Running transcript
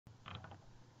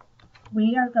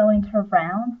We are going to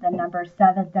round the number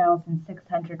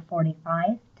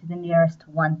 7,645 to the nearest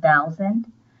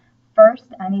 1,000. First,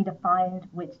 I need to find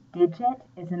which digit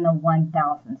is in the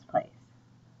 1,000s place.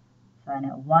 So I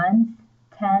know ones,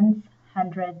 tens,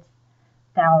 hundreds,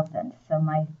 thousands. So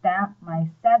my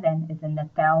 7 is in the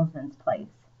thousands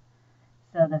place.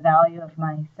 So the value of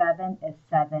my 7 is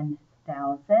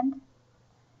 7,000. And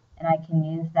I can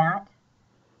use that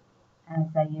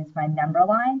as I use my number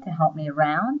line to help me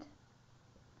round.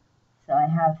 So I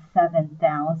have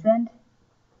 7,000,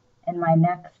 and my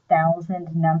next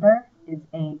 1,000 number is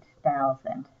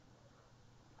 8,000.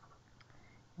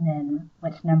 And then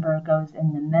which number goes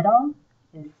in the middle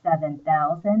is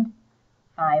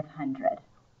 7,500.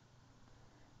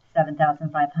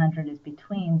 7,500 is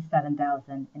between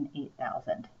 7,000 and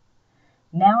 8,000.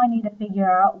 Now I need to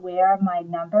figure out where my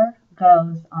number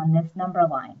goes on this number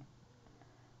line.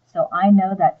 So I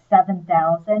know that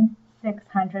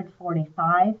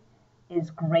 7,645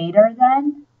 is greater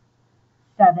than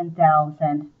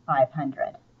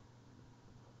 7,500.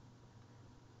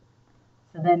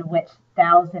 So then which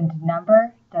 1,000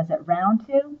 number does it round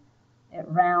to? It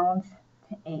rounds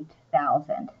to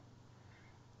 8,000.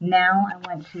 Now I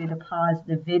want you to pause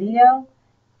the video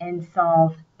and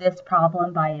solve this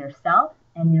problem by yourself,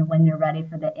 and when you're ready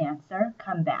for the answer,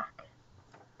 come back.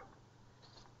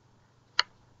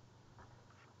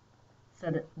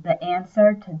 So the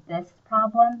answer to this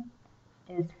problem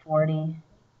is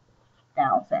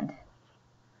 40,000.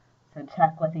 So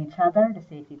check with each other to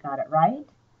see if you got it right.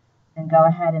 Then go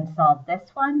ahead and solve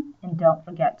this one, and don't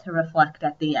forget to reflect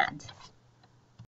at the end.